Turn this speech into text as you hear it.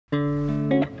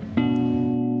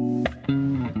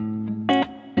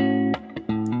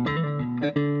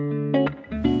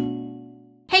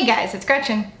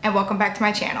Gretchen and welcome back to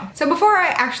my channel. So before I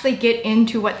actually get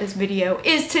into what this video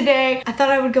is today, I thought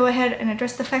I would go ahead and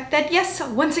address the fact that yes,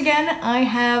 once again, I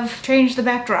have changed the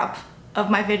backdrop of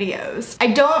my videos. I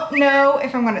don't know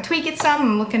if I'm gonna tweak it some.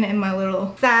 I'm looking in my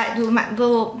little the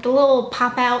little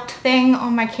pop out thing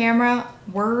on my camera.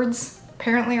 Words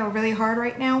apparently are really hard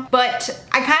right now, but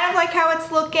I kind of like how it's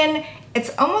looking.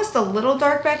 It's almost a little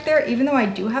dark back there, even though I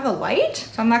do have a light.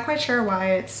 So I'm not quite sure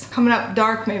why it's coming up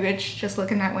dark. Maybe it's just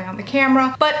looking that way on the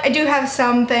camera. But I do have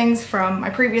some things from my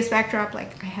previous backdrop,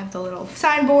 like I have the little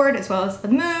signboard, as well as the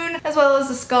moon, as well as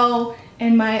the skull,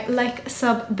 and my like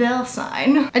sub bell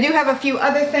sign. I do have a few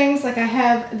other things, like I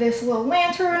have this little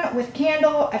lantern with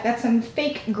candle. I've got some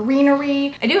fake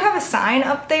greenery. I do have a sign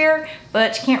up there,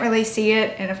 but you can't really see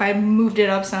it. And if I moved it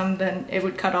up some, then it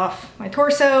would cut off my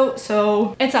torso.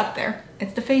 So it's up there.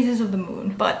 It's the phases of the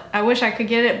moon. But I wish I could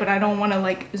get it, but I don't want to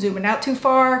like zoom it out too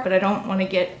far, but I don't want to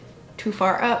get too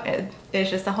far up. There's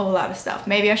just a whole lot of stuff.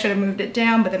 Maybe I should have moved it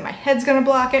down, but then my head's gonna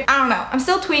block it. I don't know. I'm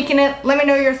still tweaking it. Let me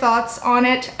know your thoughts on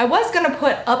it. I was gonna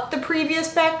put up the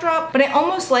previous backdrop, but I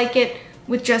almost like it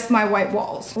with just my white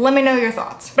walls. Let me know your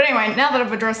thoughts. But anyway, now that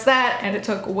I've addressed that, and it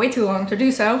took way too long to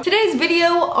do so, today's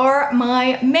video are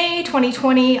my May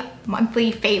 2020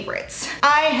 monthly favorites.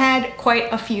 I had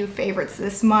quite a few favorites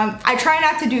this month. I try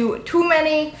not to do too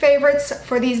many favorites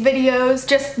for these videos,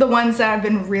 just the ones that I've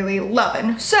been really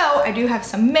loving. So I do have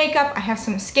some makeup, I have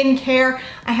some skincare,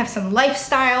 I have some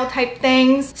lifestyle type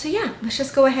things. So yeah, let's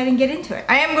just go ahead and get into it.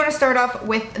 I am going to start off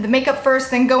with the makeup first,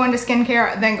 then go into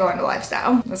skincare, then go into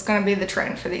lifestyle. That's going to be the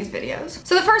trend for these videos.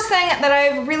 So the first thing that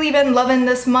I've really been loving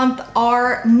this month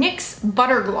are NYX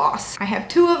Butter Gloss. I have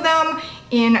two of them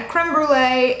in creme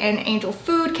brulee and angel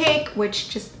food cake, which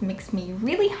just makes me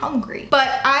really hungry. But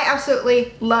I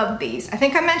absolutely love these. I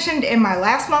think I mentioned in my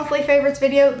last monthly favorites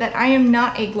video that I am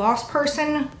not a gloss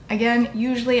person. Again,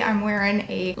 usually I'm wearing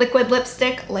a liquid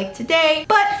lipstick like today,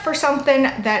 but for something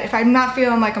that if I'm not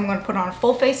feeling like I'm gonna put on a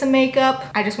full face of makeup,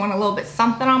 I just want a little bit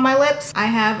something on my lips, I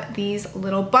have these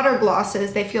little butter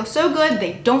glosses. They feel so good,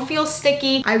 they don't feel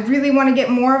sticky. I really wanna get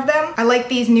more of them. I like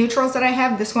these neutrals that I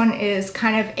have. This one is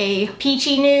kind of a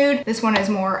peachy nude. This one is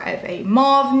more of a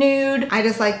mauve nude. I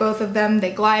just like both of them.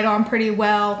 They glide on pretty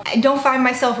well. I don't find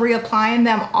myself reapplying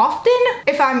them often.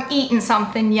 If I'm eating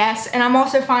something, yes, and I'm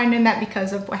also finding that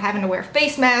because of having to wear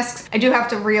face masks, I do have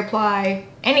to reapply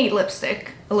any lipstick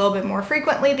a little bit more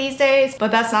frequently these days, but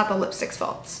that's not the lipstick's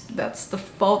fault. That's the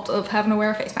fault of having to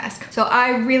wear a face mask. So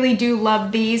I really do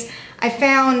love these. I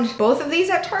found both of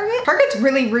these at Target. Target's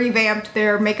really revamped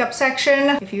their makeup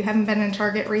section. If you haven't been in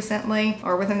Target recently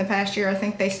or within the past year, I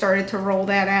think they started to roll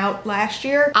that out last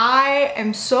year. I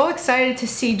am so excited to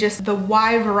see just the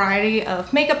wide variety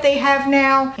of makeup they have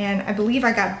now, and I believe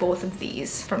I got both of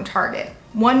these from Target.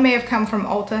 One may have come from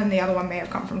Ulta and the other one may have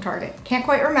come from Target. Can't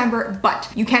quite remember,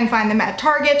 but you can find them at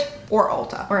Target or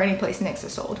Ulta or any place NYX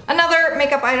is sold. Another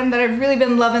makeup item that I've really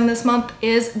been loving this month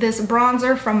is this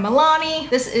bronzer from Milani.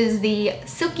 This is the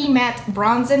Silky Matte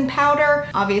Bronzing Powder.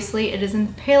 Obviously it is in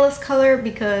the palest color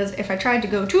because if I tried to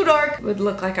go too dark, it would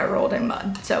look like I rolled in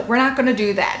mud. So we're not gonna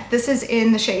do that. This is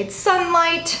in the shade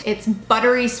Sunlight. It's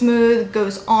buttery smooth,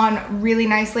 goes on really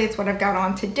nicely. It's what I've got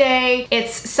on today.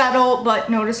 It's subtle but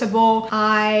noticeable.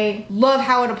 I love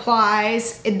how it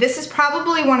applies. This is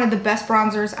probably one of the best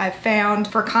bronzers I've found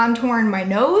for contouring my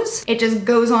nose. It just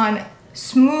goes on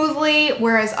smoothly,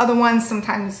 whereas other ones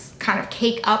sometimes kind of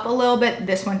cake up a little bit.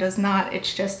 This one does not.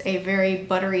 It's just a very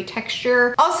buttery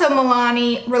texture. Also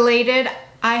Milani related,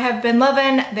 I have been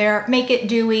loving their Make It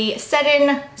Dewy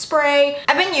Set-In Spray.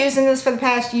 I've been using this for the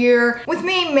past year. With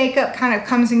me, makeup kind of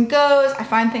comes and goes. I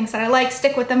find things that I like,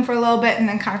 stick with them for a little bit, and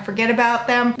then kind of forget about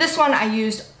them. This one I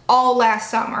used all last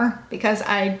summer because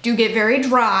I do get very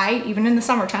dry even in the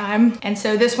summertime, and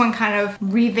so this one kind of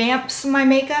revamps my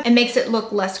makeup and makes it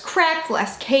look less cracked,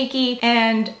 less cakey,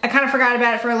 and I kind of forgot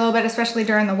about it for a little bit, especially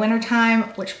during the winter time,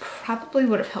 which probably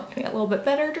would have helped me a little bit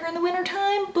better during the winter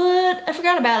time, but I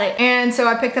forgot about it. And so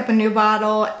I picked up a new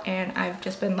bottle and I've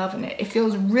just been loving it. It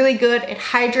feels really good. It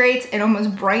hydrates, it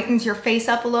almost brightens your face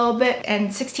up a little bit,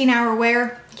 and 16-hour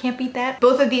wear, can't beat that.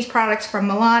 Both of these products from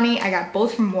Milani, I got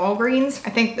both from Walgreens. I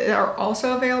think they're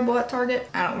also available at Target.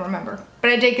 I don't remember.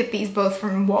 But I did get these both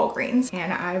from Walgreens,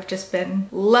 and I've just been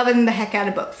loving the heck out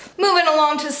of both. Moving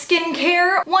along to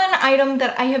skincare, one item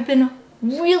that I have been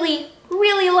really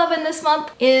loving this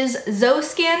month is Zoe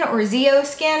Skin or Zeo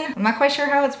Skin. I'm not quite sure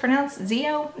how it's pronounced.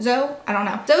 Zeo? Zoe? I don't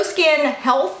know. Zoe Skin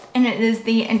Health, and it is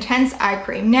the Intense Eye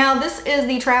Cream. Now this is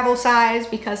the travel size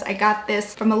because I got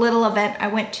this from a little event I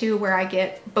went to where I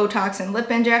get Botox and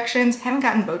lip injections. I haven't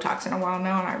gotten Botox in a while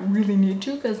now and I really need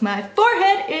to because my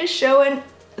forehead is showing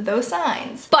those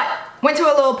signs. But Went to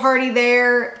a little party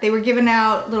there. They were giving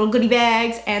out little goodie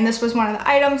bags and this was one of the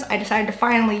items. I decided to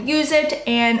finally use it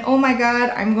and oh my god,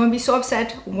 I'm going to be so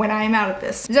upset when I am out of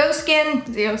this.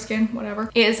 Zeo Skin, whatever,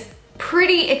 is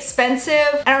pretty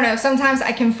expensive. I don't know, sometimes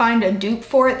I can find a dupe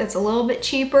for it that's a little bit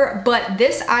cheaper, but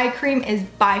this eye cream is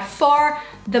by far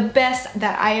the best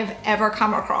that I have ever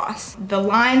come across. The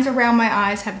lines around my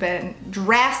eyes have been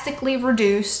drastically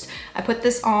reduced. I put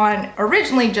this on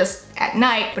originally just at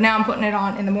night, but now I'm putting it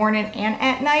on in the morning and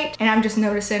at night, and I'm just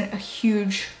noticing a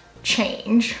huge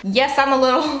change. Yes, I'm a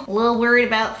little worried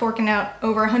about forking out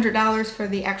over $100 for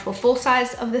the actual full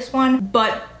size of this one,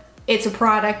 but it's a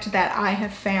product that I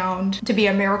have found to be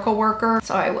a miracle worker,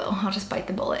 so I'll just bite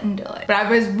the bullet and do it. But I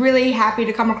was really happy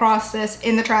to come across this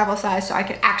in the travel size so I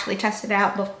could actually test it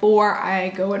out before I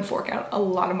go and fork out a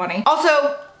lot of money.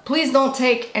 Also, please don't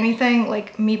take anything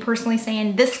like me personally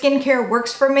saying this skincare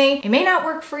works for me. It may not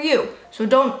work for you. So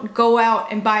don't go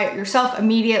out and buy it yourself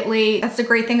immediately. That's the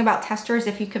great thing about testers.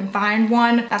 If you can find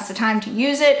one, that's the time to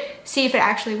use it. See if it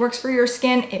actually works for your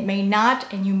skin. It may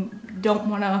not, and you don't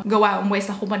want to go out and waste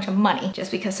a whole bunch of money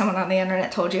just because someone on the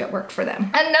internet told you it worked for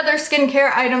them. Another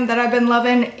skincare item that I've been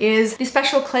loving is the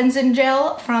special cleansing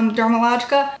gel from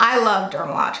Dermalogica. I love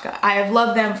Dermalogica. I have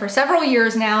loved them for several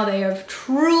years now. They have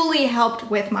truly helped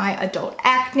with my adult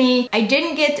acne. I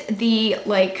didn't get the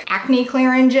acne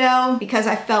clearing gel because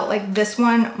I felt like this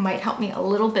one might help me a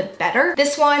little bit better.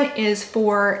 This one is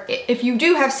for if you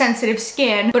do have sensitive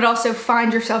skin but also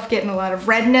find yourself getting a lot of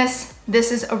redness.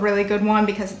 This is a really good one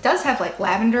because it does have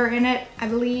lavender in it, I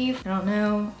believe. I don't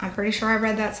know, I'm pretty sure I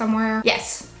read that somewhere.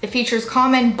 Yes, it features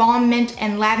common balm, mint,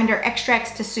 and lavender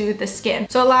extracts to soothe the skin.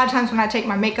 So a lot of times when I take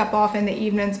my makeup off in the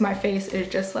evenings, my face is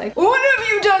just like, what have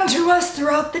you done to us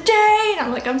throughout the day? And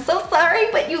I'm like, I'm so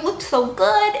sorry, but you looked so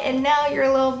good and now you're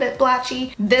a little bit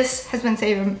blotchy. This has been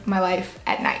saving my life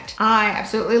at night. I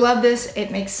absolutely love this.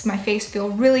 It makes my face feel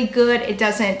really good. It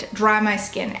doesn't dry my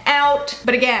skin out.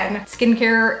 But again,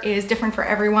 skincare is different for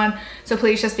everyone. So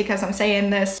please, just because I'm saying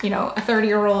this, a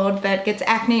 30-year-old that gets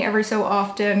acne every so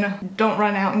often, don't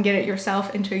run out and get it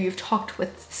yourself until you've talked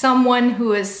with someone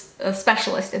who is a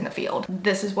specialist in the field.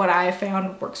 This is what I have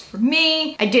found works for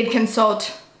me. I did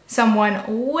consult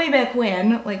someone way back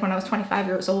when I was 25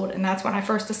 years old, and that's when I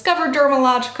first discovered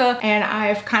Dermalogica, and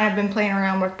I've kind of been playing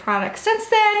around with products since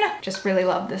then. Just really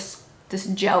love this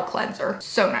gel cleanser.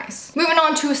 So nice. Moving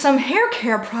on to some hair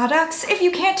care products. If you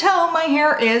can't tell, my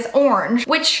hair is orange,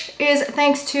 which is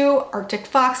thanks to Arctic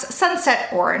Fox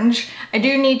Sunset Orange. I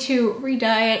do need to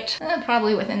re-dye it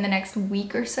probably within the next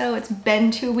week or so. It's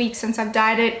been 2 weeks since I've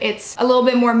dyed it. It's a little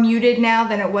bit more muted now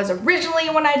than it was originally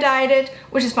when I dyed it,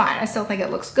 which is fine. I still think it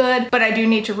looks good, but I do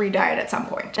need to re-dye it at some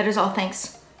point. That is all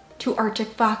thanks to Arctic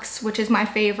Fox, which is my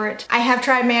favorite. I have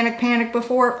tried Manic Panic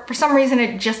before. For some reason,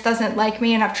 it just doesn't like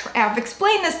me, and I've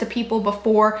explained this to people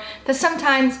before, that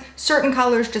sometimes certain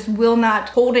colors just will not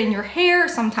hold in your hair.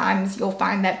 Sometimes you'll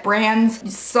find that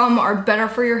brands, some are better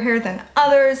for your hair than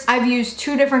others. I've used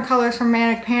 2 different colors from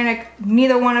Manic Panic.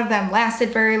 Neither one of them lasted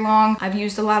very long. I've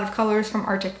used a lot of colors from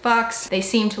Arctic Fox. They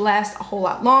seem to last a whole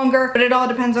lot longer, but it all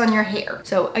depends on your hair.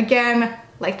 So again,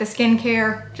 like the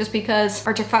skincare, just because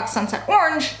Arctic Fox Sunset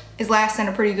Orange is lasting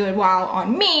a pretty good while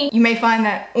on me, you may find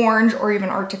that orange or even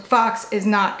Arctic Fox is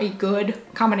not a good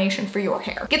combination for your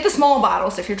hair. Get the small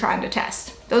bottles if you're trying to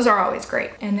test. Those are always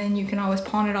great. And then you can always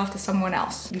pawn it off to someone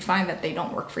else. You find that they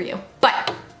don't work for you.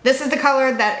 But this is the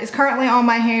color that is currently on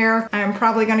my hair. I'm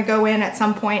probably gonna go in at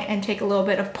some point and take a little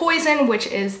bit of Poison, which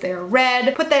is their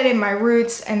red, put that in my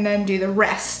roots, and then do the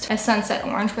rest as Sunset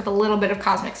Orange with a little bit of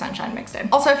Cosmic Sunshine mixed in.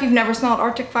 Also, if you've never smelled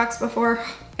Arctic Fox before,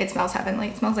 it smells heavenly.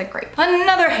 It smells like grape.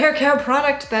 Another hair care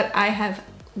product that I have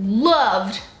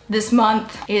loved this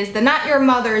month is the Not Your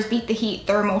Mother's Beat the Heat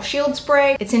Thermal Shield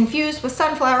Spray. It's infused with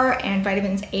sunflower and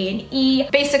vitamins A and E.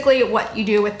 Basically, what you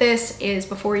do with this is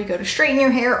before you go to straighten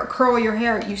your hair or curl your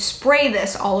hair, you spray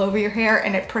this all over your hair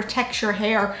and it protects your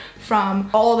hair from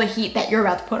all the heat that you're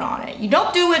about to put on it. You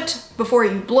don't do it before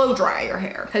you blow dry your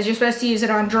hair because you're supposed to use it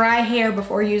on dry hair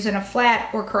before using a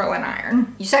flat or curling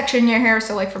iron. You section your hair,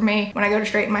 so like for me, when I go to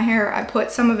straighten my hair, I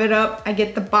put some of it up. I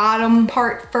get the bottom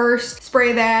part first,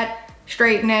 spray that,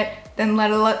 straighten it, then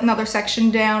let another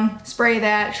section down, spray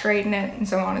that, straighten it, and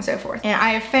so on and so forth. And I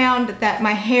have found that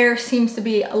my hair seems to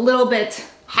be a little bit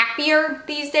happier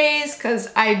these days because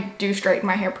I do straighten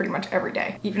my hair pretty much every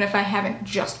day, even if I haven't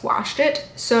just washed it.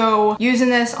 So using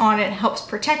this on it helps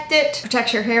protect it,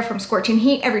 protects your hair from scorching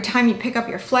heat every time you pick up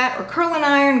your flat or curling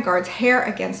iron, guards hair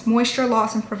against moisture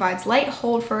loss, and provides light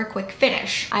hold for a quick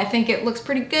finish. I think it looks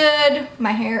pretty good.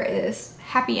 My hair is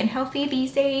happy and healthy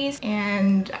these days,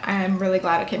 and I'm really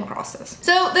glad I came across this.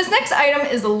 So this next item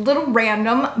is a little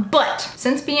random, but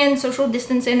since being social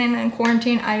distancing and in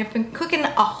quarantine, I've been cooking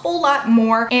a whole lot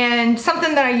more, and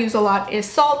something that I use a lot is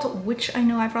salt, which I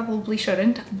know I probably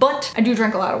shouldn't, but I do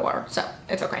drink a lot of water, so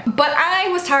it's okay. But I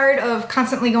was tired of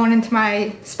constantly going into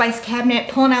my spice cabinet,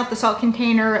 pulling out the salt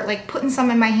container, like putting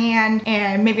some in my hand,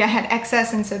 and maybe I had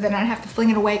excess, and so then I'd have to fling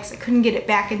it away because I couldn't get it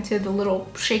back into the little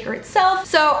shaker itself.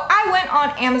 So I went on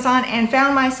Amazon and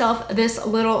found myself this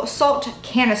little salt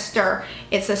canister.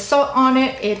 It's a salt on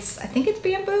it. I think it's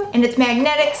bamboo, and it's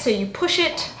magnetic, so you push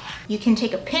it. You can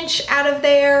take a pinch out of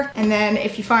there, and then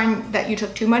if you find that you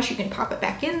took too much, you can pop it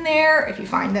back in there. If you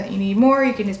find that you need more,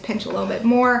 you can just pinch a little bit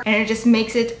more, and it just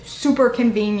makes it super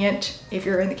convenient if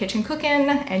you're in the kitchen cooking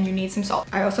and you need some salt.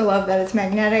 I also love that it's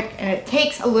magnetic, and it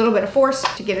takes a little bit of force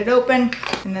to get it open,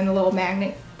 and then the little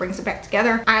magnet brings it back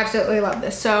together. I absolutely love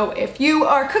this. So if you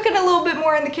are cooking a little bit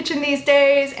more in the kitchen these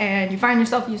days and you find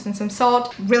yourself using some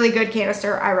salt, really good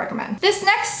canister, I recommend. This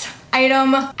next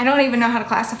item, I don't even know how to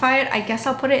classify it. I guess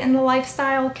I'll put it in the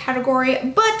lifestyle category,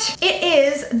 but it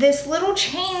is this little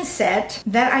chain set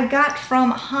that I got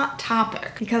from Hot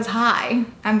Topic because hi,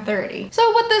 I'm 30.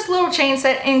 So what this little chain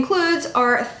set includes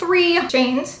are 3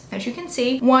 chains, as you can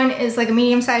see. One is like a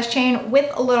medium-sized chain with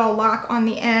a little lock on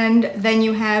the end. Then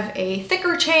you have a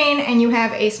thicker chain and you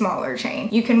have a smaller chain.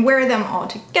 You can wear them all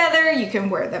together. You can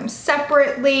wear them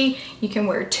separately. You can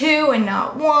wear 2 and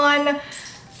not 1.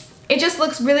 It just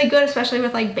looks really good, especially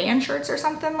with like band shirts or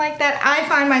something like that. I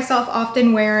find myself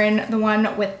often wearing the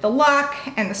one with the lock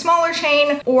and the smaller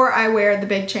chain, or I wear the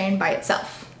big chain by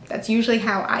itself. That's usually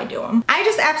how I do them. I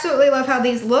just absolutely love how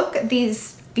these look.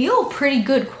 These feel pretty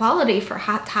good quality for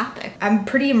Hot Topic. I'm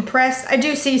pretty impressed. I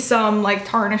do see some like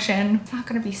tarnishing. It's not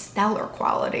gonna be stellar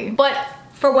quality, but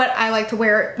for what I like to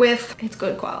wear it with, it's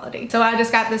good quality. So I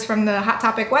just got this from the Hot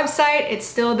Topic website. It's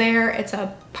still there. It's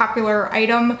a popular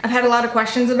item. I've had a lot of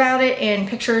questions about it in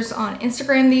pictures on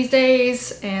Instagram these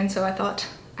days, and so I thought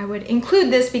I would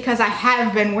include this because I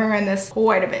have been wearing this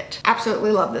quite a bit.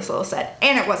 Absolutely love this little set,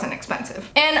 and it wasn't expensive.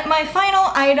 And my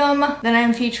final item that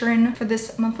I'm featuring for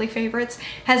this monthly favorites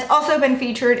has also been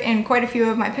featured in quite a few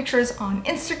of my pictures on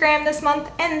Instagram this month,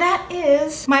 and that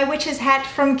is my witch's hat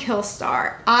from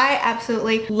Killstar. I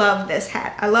absolutely love this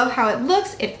hat. I love how it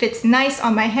looks. It fits nice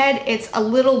on my head. It's a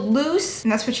little loose,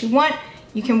 and that's what you want.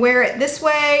 You can wear it this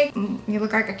way, you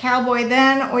look like a cowboy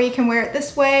then, or you can wear it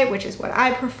this way, which is what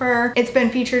I prefer. It's been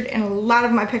featured in a lot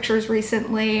of my pictures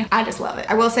recently. I just love it.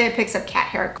 I will say it picks up cat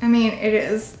hair. I mean, it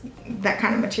is that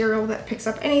kind of material that picks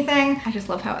up anything. I just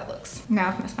love how it looks. Now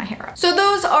I've messed my hair up. So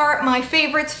those are my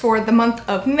favorites for the month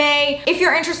of May. If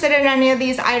you're interested in any of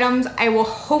these items, I will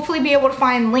hopefully be able to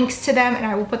find links to them, and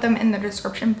I will put them in the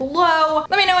description below.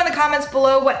 Let me know in the comments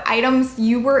below what items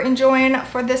you were enjoying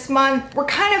for this month. We're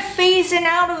kind of phasing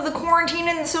out of the quarantine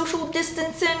and the social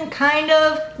distancing, kind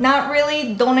of, not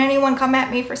really. Don't anyone come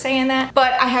at me for saying that.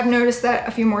 But I have noticed that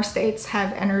a few more states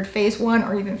have entered phase 1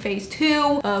 or even phase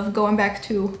 2 of going back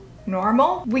to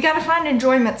normal. We gotta find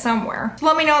enjoyment somewhere. So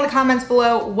let me know in the comments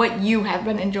below what you have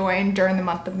been enjoying during the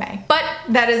month of May. But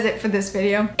that is it for this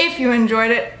video. If you enjoyed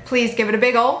it, please give it a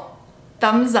big ol'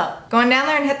 thumbs up. Going down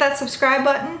there and hit that subscribe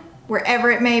button,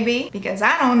 wherever it may be, because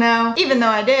I don't know, even though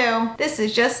I do, this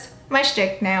is just my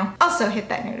shtick now. Also hit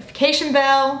that notification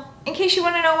bell in case you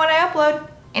want to know when I upload,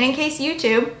 and in case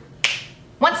YouTube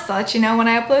wants to let you know when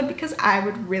I upload, because I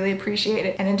would really appreciate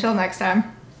it. And until next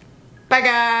time, bye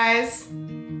guys.